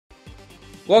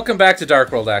Welcome back to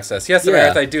Dark World Access. Yes, Yeah.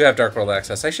 Amarith, I do have Dark World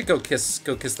Access. I should go kiss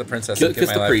the princess and get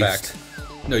my life back.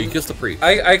 No, you kiss the priest.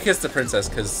 I kiss the princess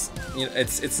because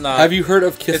it's not. Have you heard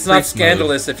of kiss? It's not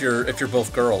scandalous mode? if you're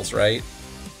both girls, right?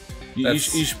 You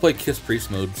should play kiss priest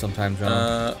mode sometime,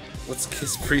 John. What's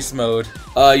kiss priest mode?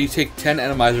 You take 10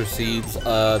 animizer seeds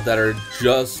that are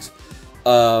just.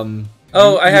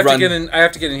 I have to get in. I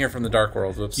have to get in here from the Dark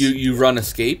World. Whoops. You run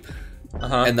escape,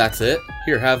 and that's it.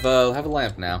 Here, have a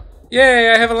lamp now. Yay!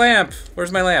 I have a lamp.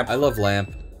 Where's my lamp? I love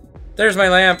lamp. There's my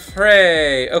lamp.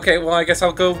 Hooray! Okay, well, I guess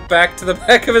I'll go back to the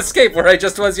back of escape where I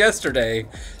just was yesterday.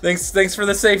 Thanks for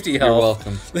the safety help. You're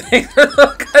welcome.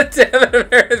 God damn it,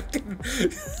 American.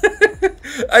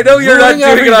 I know you're not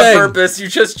doing it on purpose. You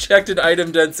just checked an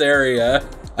item dense area.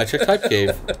 I checked type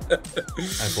cave.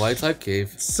 That's why I type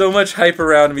cave. So much hype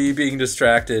around me being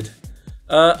distracted.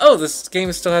 Oh, this game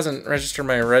still hasn't registered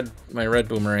my red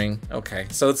boomerang. Okay,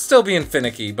 so it's still being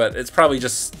finicky, but it's probably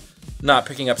just not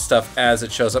picking up stuff as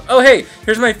it shows up. Oh, hey,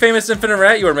 here's my famous infinite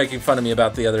rat you were making fun of me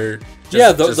about the other...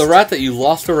 the rat that you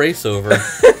lost a race over.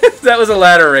 That was a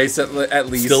ladder race at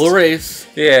least. Still a race.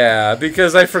 Yeah,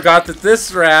 because I forgot that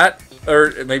this rat...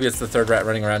 Or maybe it's the third rat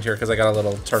running around here because I got a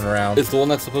little turnaround. It's the one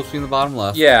that's supposed to be in the bottom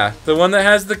left. Yeah, the one that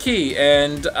has the key.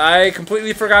 And I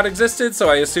completely forgot existed, so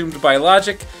I assumed by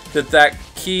logic that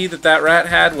key that rat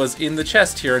had was in the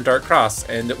chest here in Dark Cross,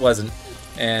 and it wasn't.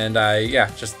 And I,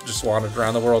 just wandered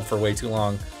around the world for way too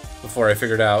long before I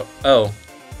figured out, oh,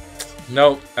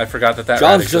 nope, I forgot that John's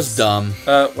rat exists. Just dumb.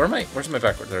 Where's my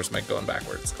backwards? There's my going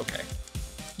backwards. Okay.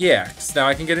 Yeah, so now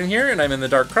I can get in here, and I'm in the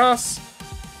Dark Cross.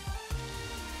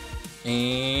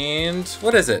 And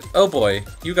what is it? Oh boy,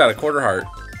 you got a quarter heart.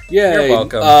 Yeah, you're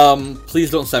welcome. Please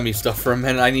don't send me stuff for a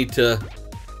minute. I need to.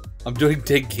 I'm doing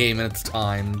dig game and it's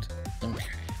timed. Okay,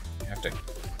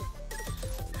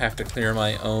 have to clear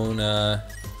my own.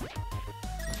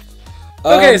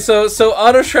 Okay, so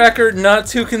auto tracker not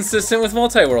too consistent with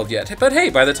MultiWorld yet, but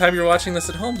hey, by the time you're watching this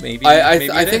at home, maybe I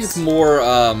think it's more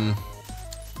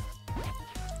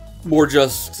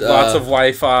just lots of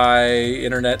Wi-Fi,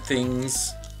 internet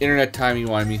things. Internet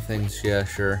timey-wimey things, yeah,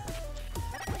 sure.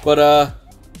 But,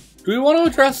 do we want to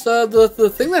address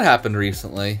the thing that happened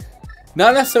recently?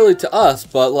 Not necessarily to us,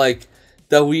 but, like,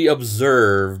 that we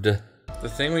observed. The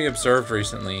thing we observed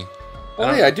recently.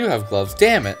 Oh, yeah, I do have gloves.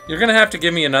 Damn it. You're gonna have to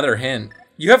give me another hint.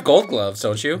 You have gold gloves,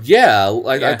 don't you? Yeah,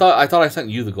 I thought I sent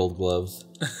you the gold gloves.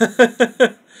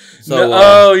 So,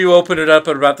 oh, you opened it up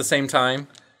at about the same time?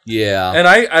 Yeah. And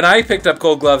I picked up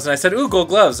gold gloves, and I said, ooh, gold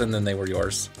gloves, and then they were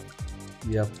yours.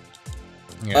 Yep.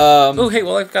 Yeah. Oh, hey,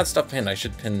 well, I've got stuff pinned. I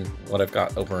should pin what I've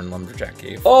got over in Lumberjack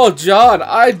Cave. Oh, John,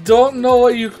 I don't know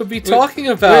what you could be talking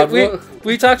about.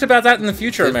 We talked about that in the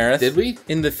future, Amarith. Did we?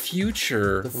 In the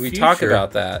future, we talk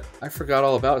about that. I forgot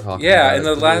all about talking. Yeah,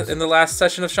 about in the last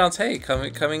session of Shantae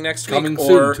coming next week. Coming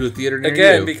soon to a theater near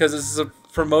again, you. because this is a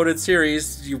promoted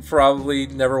series, you probably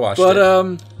never watched it.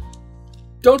 But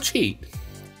don't cheat.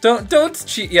 Don't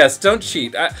cheat. Yes, don't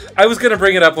cheat. I was gonna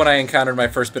bring it up when I encountered my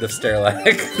first bit of stair lag,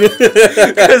 because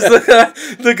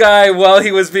the guy, while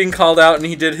he was being called out and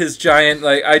he did his giant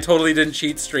I totally didn't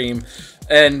cheat stream,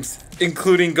 and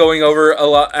including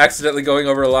accidentally going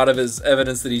over a lot of his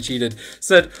evidence that he cheated,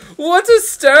 said, "What is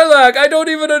stair lag? I don't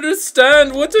even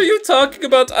understand. What are you talking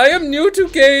about? I am new to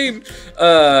game."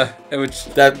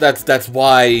 That's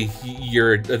why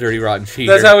you're a dirty rotten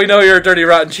cheater. That's how we know you're a dirty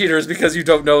rotten cheater, is because you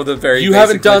don't know the very. You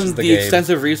haven't done the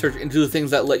extensive research into the things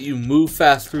that let you move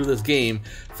fast through this game,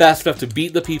 fast enough to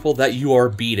beat the people that you are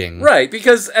beating. Right,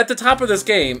 because at the top of this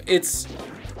game, it's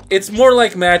more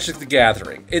like Magic the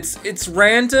Gathering. It's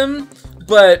random,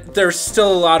 but there's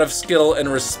still a lot of skill,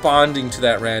 and responding to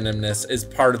that randomness is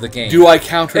part of the game. Do I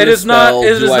counter the spell?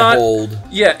 Do I hold?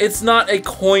 Yeah, it's not a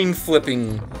coin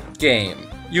flipping game.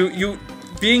 You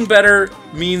being better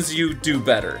means you do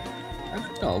better.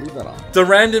 No, leave that on. The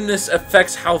randomness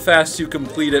affects how fast you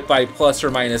complete it by plus or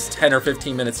minus 10 or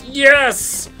 15 minutes.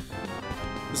 Yes!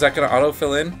 Is that gonna auto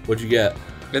fill in? What'd you get?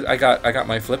 I got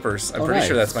my flippers. I'm pretty nice.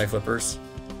 sure that's my flippers.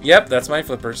 Yep, that's my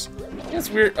flippers. It's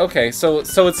weird. Okay, so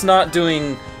it's not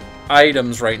doing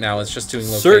items right now. It's just doing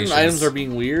locations. Certain items are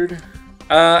being weird.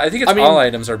 I think all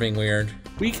items are being weird.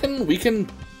 We can tweak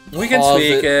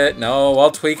it. No,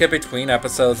 I'll tweak it between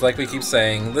episodes, like we keep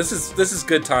saying. This is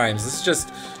good times. This is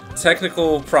just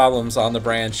technical problems on the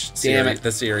branch series.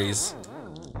 The series.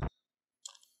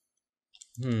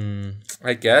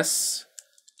 I guess.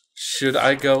 Should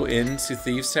I go into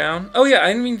Thieves Town? Oh yeah, I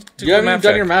didn't mean to. You haven't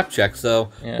done your map check, so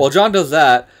while John does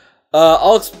that,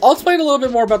 I'll explain a little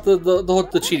bit more about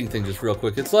the cheating thing just real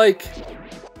quick. It's like,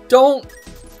 don't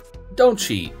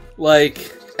cheat,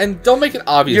 and don't make it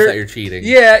obvious that you're cheating.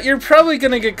 Yeah, you're probably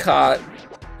gonna get caught.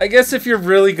 I guess if you're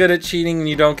really good at cheating and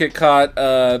you don't get caught,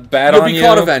 bad You'll on be you.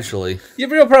 caught eventually.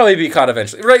 You'll probably be caught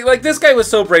eventually. Right, like, this guy was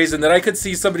so brazen that I could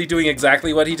see somebody doing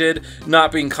exactly what he did,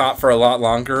 not being caught for a lot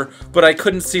longer, but I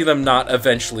couldn't see them not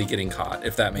eventually getting caught,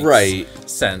 if that makes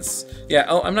sense. Yeah,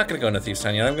 oh, I'm not going to go into Thieves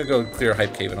Town yet. I'm going to go clear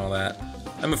Hype Cave and all that.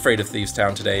 I'm afraid of Thieves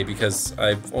Town today because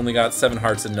I've only got 7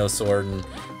 hearts and no sword, and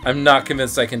I'm not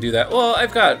convinced I can do that. Well,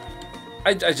 I've got...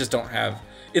 I just don't have...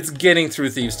 It's getting through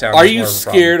Thieves Town. Are you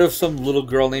scared of some little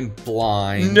girl named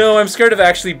Blind? No, I'm scared of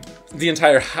actually the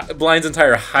entire Blind's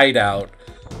entire hideout.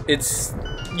 It's,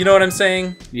 you know what I'm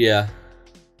saying? Yeah.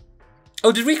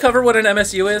 Oh, did we cover what an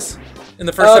MSU is in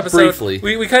the first episode?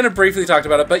 Briefly. We kind of briefly talked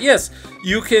about it, but yes,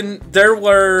 you can. There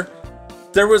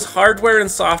was hardware and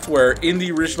software in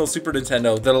the original Super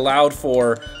Nintendo that allowed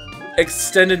for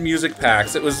extended music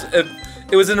packs. It was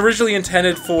originally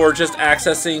intended for just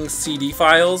accessing CD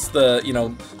files,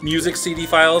 music CD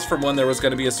files from when there was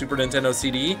going to be a Super Nintendo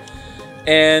CD.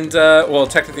 And, well,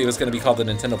 technically it was going to be called the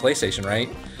Nintendo PlayStation, right?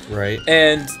 Right.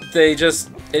 And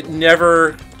it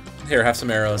never... Here, have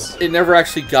some arrows. It never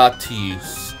actually got to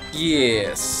use.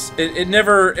 Yes. It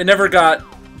never got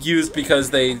used because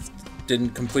they didn't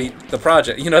complete the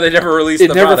project. You know, they never released the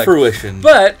product. It never fruition.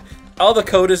 But... all the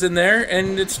code is in there,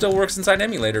 and it still works inside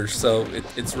emulators, so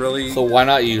it's really... So why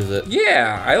not use it?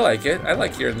 Yeah, I like it. I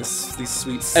like hearing these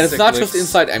sweet And it's not just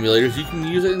inside emulators, you can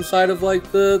use it inside of,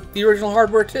 like, the original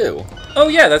hardware, too. Oh,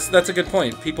 yeah, that's a good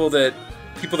point. People that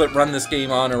run this game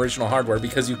on original hardware,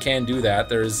 because you can do that,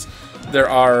 there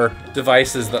are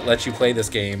devices that let you play this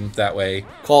game that way.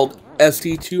 Called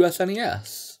SD2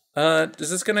 SNES. Is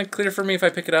this gonna clear for me if I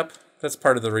pick it up? That's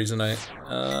part of the reason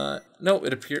no,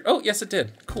 it appeared... Oh, yes, it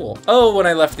did. Cool. Oh, when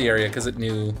I left the area, because it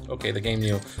knew... Okay, the game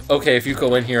knew. Okay, if you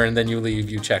go in here and then you leave,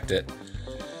 you checked it.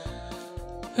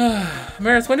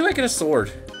 Amarith, when do I get a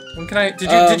sword? When can I...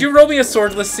 Did you roll me a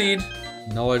swordless seed?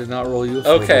 No, I did not roll you a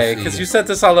swordless seed. Okay, because you set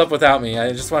this all up without me.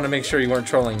 I just want to make sure you weren't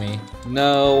trolling me.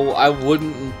 No, I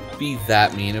wouldn't be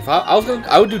that mean. If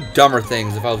I would do dumber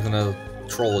things if I was gonna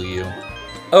troll you.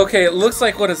 Okay, it looks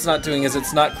like what it's not doing is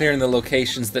it's not clearing the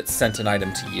locations that sent an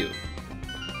item to you.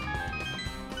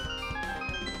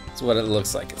 That's what it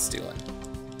looks like it's doing.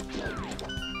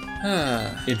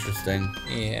 Interesting.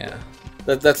 Yeah.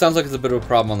 That sounds like it's a bit of a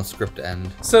problem on the script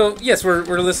end. So, yes, we're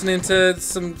listening to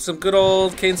some good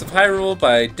old Cadence of Hyrule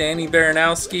by Danny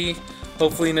Baranowski.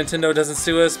 Hopefully Nintendo doesn't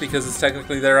sue us because it's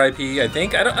technically their IP, I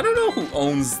think. I don't know who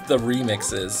owns the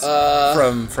remixes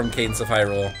from Cadence of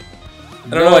Hyrule. I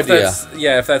don't know if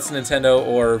that's Nintendo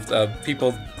or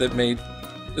people that made...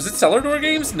 Is it Cellar Door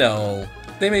Games? No.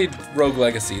 They made Rogue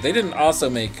Legacy. They didn't also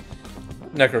make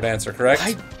Necrodancer, correct?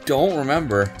 I don't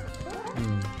remember.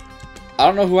 I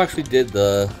don't know who actually did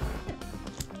the...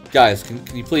 Guys, can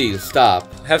you please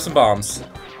stop? Have some bombs.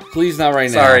 Please not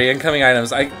right now. Sorry, incoming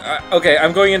items. Okay,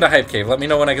 I'm going into Hype Cave. Let me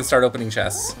know when I can start opening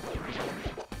chests.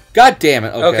 God damn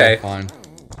it. Okay, fine.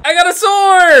 I got a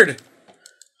sword!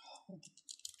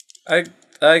 I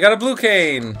got a blue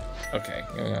cane. Okay,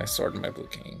 give me my sword and my blue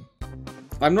cane.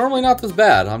 I'm normally not this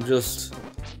bad. I'm just...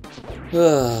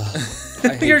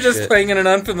 You're just playing in an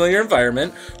unfamiliar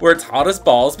environment where it's hot as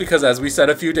balls because, as we said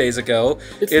a few days ago,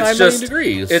 it's 9 million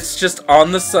degrees. It's just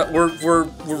on the sun. We're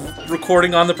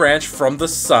recording on the branch from the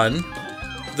sun,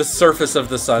 the surface of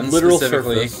the sun, literal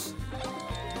specifically. Surface.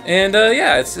 And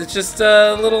yeah, it's just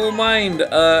a little mind.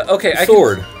 Okay, I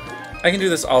can do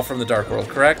this all from the Dark World,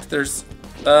 correct? There's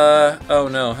oh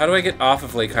no, how do I get off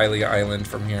of Lake Hylia Island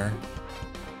from here?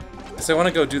 So I want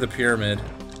to go do the pyramid.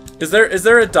 Is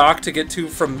there a dock to get to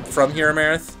from here,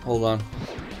 Amarith? Hold on.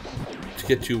 To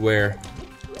get to where?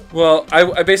 Well,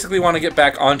 I basically want to get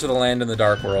back onto the land in the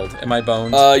Dark World. Am I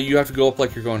boned? You have to go up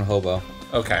like you're going to Hobo.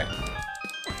 Okay.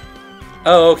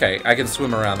 Oh, okay. I can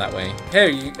swim around that way.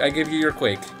 Hey, I give you your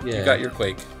Quake. Yeah. You got your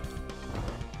Quake.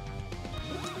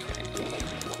 Okay.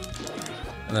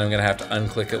 And then I'm gonna have to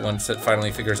unclick it once it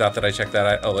finally figures out that I checked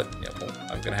that.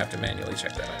 I'm gonna have to manually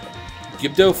check that item.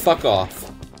 Gibdo, fuck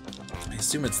off. I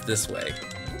assume it's this way.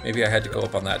 Maybe I had to go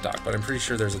up on that dock, but I'm pretty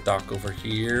sure there's a dock over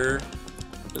here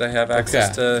that I have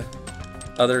access to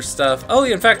other stuff. Oh,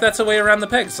 in fact, that's a way around the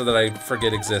peg so that I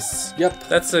forget exists. Yep.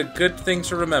 That's a good thing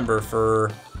to remember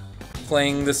for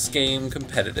playing this game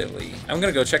competitively. I'm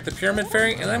gonna go check the Pyramid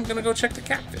Fairy, and I'm gonna go check the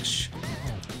catfish.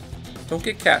 Don't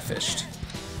get catfished.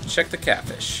 Check the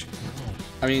catfish.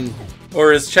 I mean...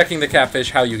 Or is checking the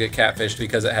catfish how you get catfished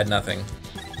because it had nothing?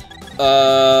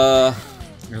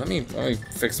 Here, let me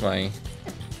fix my...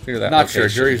 Figure that Not location. Sure,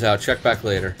 jury's out. Check back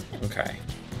later. Okay.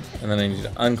 And then I need to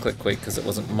unclick Quake because it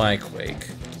wasn't my Quake.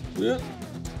 Yeah.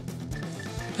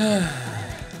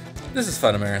 This is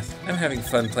fun, Amarith. I'm having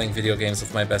fun playing video games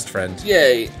with my best friend.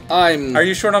 Yay! Are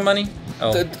you short on money?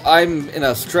 Oh. I'm in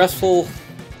a stressful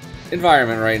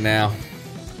environment right now.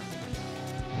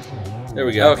 There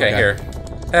we go. Okay, here.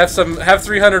 Have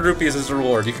 300 rupees as a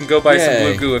reward. You can go buy some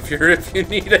blue goo if you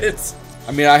need it.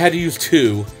 I mean, I had to use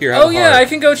 2. Here, oh yeah, I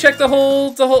can go check the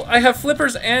whole. I have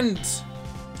flippers and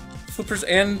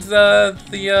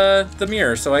the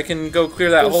mirror, so I can go clear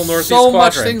that whole northeast quadrant. So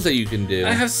much things that you can do.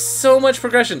 I have so much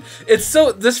progression.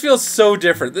 This feels so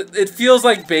different. It feels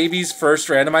like baby's first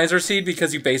randomizer seed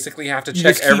because you basically have to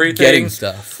check everything. Getting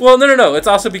stuff. Well, no. It's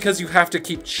also because you have to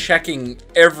keep checking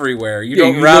everywhere. You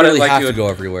don't route it like have to go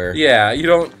everywhere. Yeah, you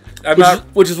don't.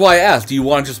 Which is why I asked, do you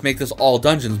want to just make this all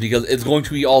dungeons? Because it's going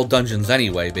to be all dungeons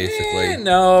anyway, basically.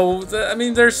 No. I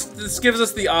mean, this gives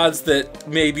us the odds that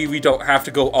maybe we don't have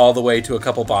to go all the way to a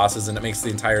couple bosses, and it makes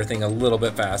the entire thing a little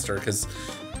bit faster, because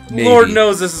Lord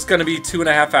knows this is going to be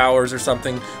 2.5 hours or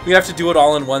something. We have to do it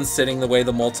all in one sitting the way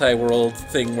the multi-world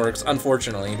thing works,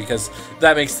 unfortunately, because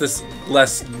that makes this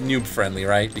less noob-friendly,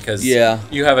 right? Because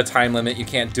you have a time limit. You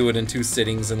can't do it in 2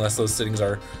 sittings unless those sittings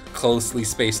are closely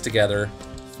spaced together.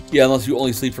 Yeah, unless you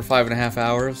only sleep for 5.5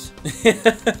 hours.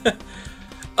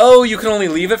 Oh, you can only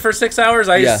leave it for 6 hours?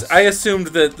 Yes. I assumed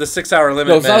that the 6-hour limit.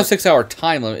 No, it's not a 6-hour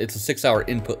time limit. It's a 6-hour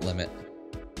input limit.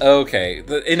 Okay,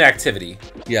 the inactivity.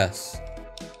 Yes.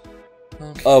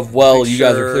 Okay. You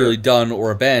guys are clearly done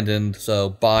or abandoned, so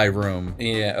buy room.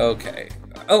 Yeah. Okay.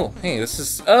 Oh, hey, this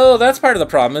is. Oh, that's part of the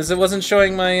problem. Is it wasn't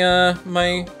showing my I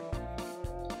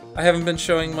haven't been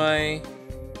showing my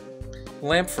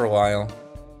lamp for a while.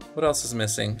 What else is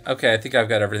missing? Okay, I think I've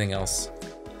got everything else.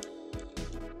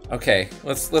 Okay,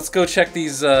 let's go check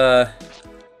these. Let's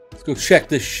go check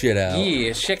this shit out.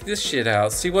 Yeah, check this shit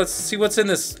out. See what's in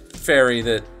this fairy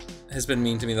that has been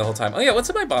mean to me the whole time. Oh yeah, what's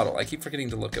in my bottle? I keep forgetting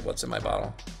to look at what's in my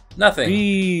bottle. Nothing.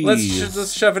 Bees.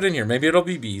 Let's shove it in here. Maybe it'll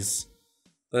be bees.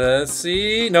 Let's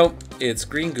see. Nope, it's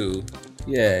green goo.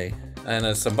 Yay.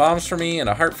 And some bombs for me and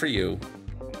a heart for you.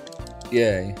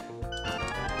 Yay.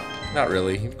 Not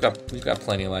really. You've got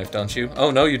plenty of life, don't you?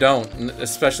 Oh no, you don't.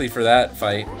 Especially for that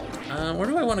fight. Where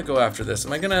do I want to go after this?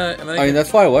 I mean,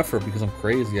 that's why I went for it, because I'm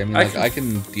crazy. I mean, I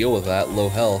can deal with that low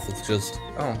health. It's just.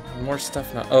 Oh, more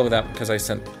stuff now. Oh, that because I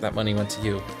sent that money went to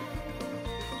you.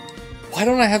 Why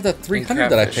don't I have that 300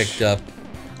 that I picked up?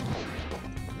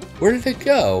 Where did it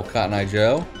go, Cotton Eye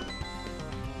Joe?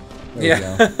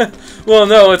 Yeah. Well,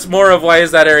 no, it's more of why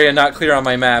is that area not clear on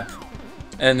my map?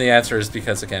 And the answer is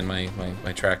because, again, my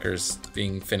tracker's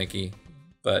being finicky.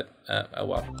 But, oh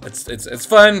well. It's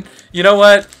fun. You know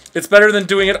what? It's better than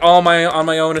doing it all on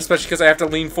my own, especially because I have to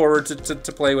lean forward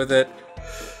to play with it.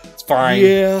 It's fine.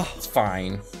 Yeah. It's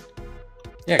fine.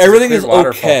 Yeah, everything is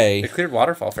okay. It cleared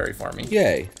Waterfall Fairy for me.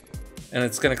 Yay. And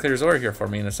it's going to clear Zora here for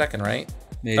me in a second, right?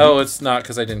 Maybe. Oh, it's not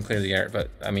because I didn't clear the air, but,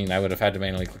 I mean, I would have had to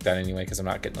manually click that anyway because I'm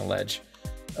not getting the ledge.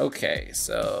 Okay,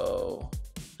 so...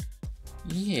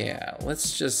 yeah,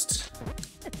 let's just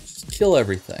kill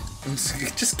everything.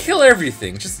 Just kill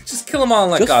everything. Just kill them all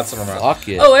and let God send them around. Fuck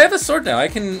it. Oh, I have a sword now. I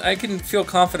can feel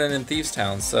confident in Thieves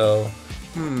Town. So,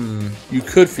 You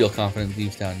could feel confident in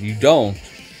Thieves Town. You don't,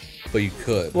 but you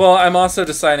could. Well, I'm also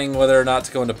deciding whether or not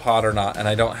to go into pod or not, and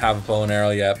I don't have a bow and arrow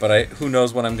yet. But who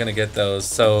knows when I'm gonna get those?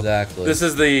 So exactly. This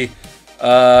is this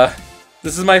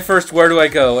is my first. Where do I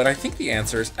go? And I think the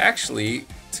answer is actually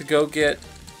to go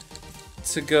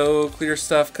clear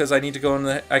stuff because I need to go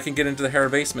in I can get into the Hera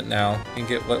basement now and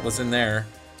get what was in there.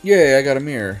 Yay, I got a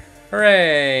mirror.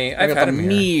 Hooray! I've had a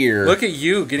mirror. Look at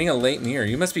you getting a late mirror.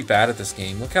 You must be bad at this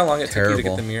game. Look how long it took you to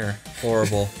get the mirror.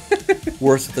 Horrible.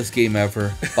 Worst at this game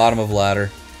ever. Bottom of ladder.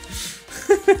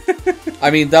 I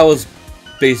mean, that was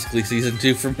basically season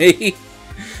 2 for me.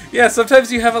 Yeah, sometimes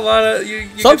you have a lot of...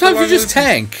 Sometimes you just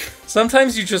tank.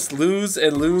 Sometimes you just lose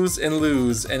and lose and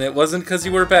lose, and it wasn't because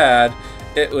you were bad.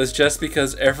 It was just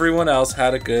because everyone else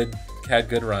had good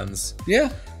runs.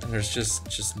 Yeah. And there's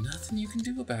just nothing you can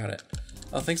do about it.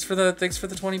 Oh, thanks for the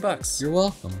 $20. You're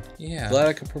welcome. Yeah. Glad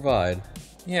I could provide.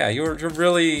 Yeah, you're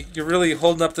really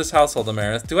holding up this household,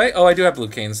 Amarith. Do I? Oh, I do have blue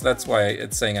canes. So that's why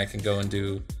it's saying I can go and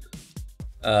do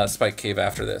Spike Cave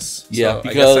after this. Yeah, so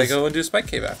because I guess I go and do Spike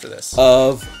Cave after this.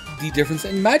 Of the difference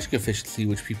in magic efficiency,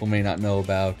 which people may not know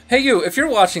about. Hey, you! If you're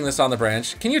watching this on the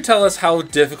branch, can you tell us how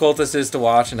difficult this is to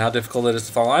watch and how difficult it is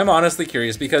to follow? I'm honestly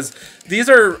curious because these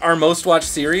are our most watched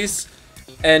series,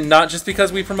 and not just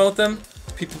because we promote them.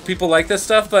 People like this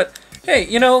stuff, but hey,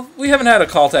 you know, we haven't had a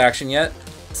call to action yet.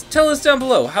 Tell us down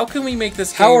below, how can we make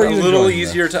this game a little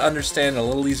easier to understand, a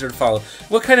little easier to follow?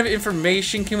 What kind of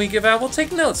information can we give out? We'll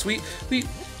take notes. We're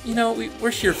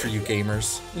here for you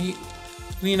gamers.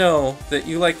 We know that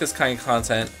you like this kind of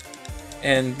content,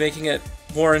 and making it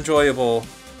more enjoyable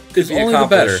It's only the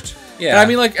better. Yeah. And I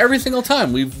mean, like, every single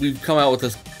time we've come out with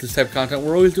this type of content,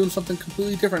 we're always doing something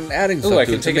completely different and adding stuff I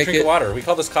to can it take a drink of water. We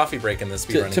call this coffee break in this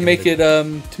speedrunning.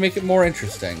 to make it more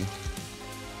interesting.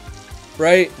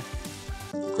 Right?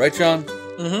 Right, John?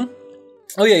 Mm-hmm.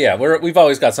 Oh yeah. We've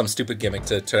always got some stupid gimmick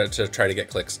to try to get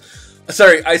clicks.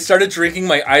 Sorry, I started drinking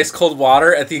my ice cold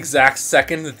water at the exact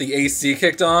second that the AC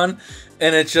kicked on,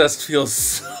 and it just feels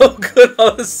so good all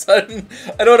of a sudden.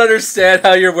 I don't understand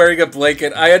how you're wearing a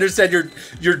blanket. I understand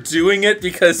you're doing it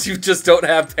because you just don't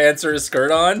have pants or a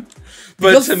skirt on. But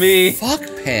because to me, fuck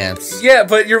pants. Yeah,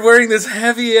 but you're wearing this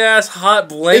heavy ass hot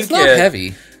blanket. It's not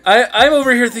heavy. I'm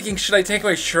over here thinking, should I take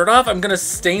my shirt off? I'm gonna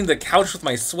stain the couch with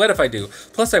my sweat if I do.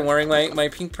 Plus, I'm wearing my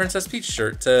pink Princess Peach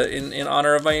shirt in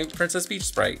honor of my Princess Peach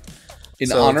sprite.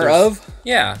 In honor of?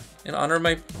 Yeah, in honor of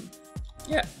my...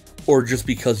 Yeah. Or just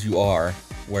because you are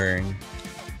wearing...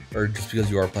 Or just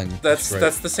because you are playing... That's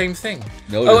the same thing.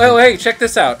 No, oh, hey, check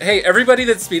this out. Hey, everybody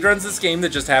that speedruns this game that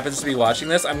just happens to be watching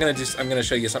this, I'm gonna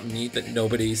show you something neat that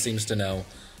nobody seems to know.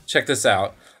 Check this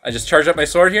out. I just charge up my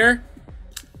sword here.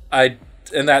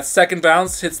 And that second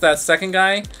bounce hits that second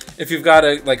guy. If you've got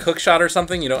a hook shot or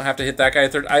something, you don't have to hit that guy a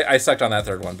third. I sucked on that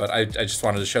third one, but I just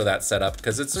wanted to show that setup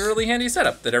because it's a really handy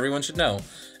setup that everyone should know.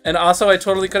 And also, I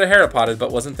totally could have Harry-potted,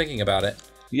 but wasn't thinking about it.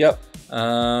 Yep.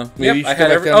 Yep. I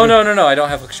had oh no, I don't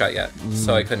have hook shot yet,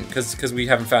 so I couldn't because we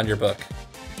haven't found your book.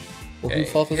 Well, Okay.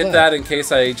 whose fault was Hit that in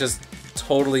case I just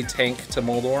totally tank to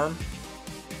Moldorm.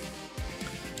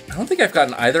 I don't think I've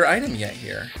gotten either item yet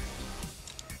here.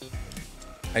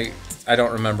 I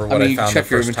don't remember what I found the first time.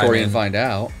 Check your inventory and find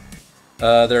out.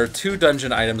 There are 2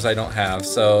 dungeon items I don't have,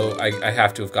 so I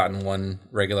have to have gotten 1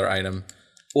 regular item.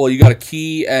 Well, you got a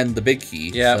key and the big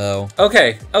key. Yeah. So.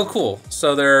 Okay. Oh, cool.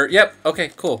 So there. Yep.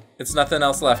 Okay. Cool. It's nothing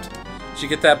else left. Did you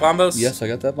get that bombos? Yes, I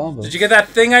got that bombos. Did you get that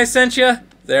thing I sent you?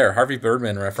 There, Harvey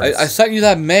Birdman reference. I sent you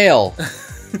that mail.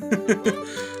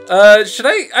 Should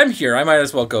I? I'm here. I might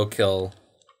as well go kill.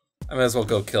 I might as well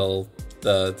go kill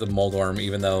the Moldorm,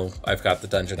 even though I've got the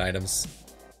dungeon items.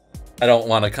 I don't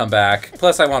want to come back.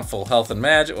 Plus, I want full health and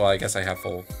magic. Well, I guess I have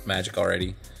full magic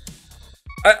already.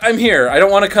 I'm here. I don't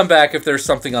want to come back if there's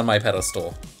something on my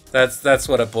pedestal. That's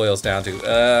what it boils down to.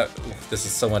 This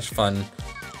is so much fun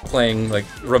playing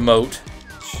remote.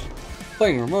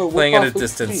 Playing at a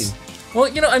distance. Well,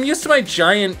 you know, I'm used to my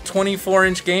giant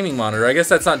 24-inch gaming monitor. I guess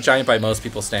that's not giant by most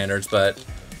people's standards, but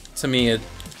to me it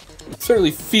certainly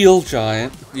feels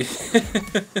giant.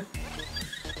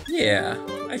 Yeah.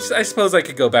 I suppose I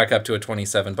could go back up to a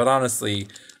 27, but honestly,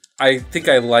 I think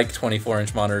I like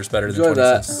 24-inch monitors better than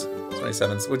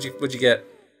 27s. What'd you get?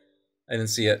 I didn't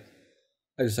see it.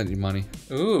 I just sent you money.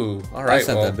 Ooh, all right. I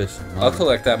sent that bitch some money. I'll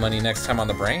collect that money next time on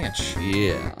the branch.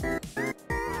 Yeah.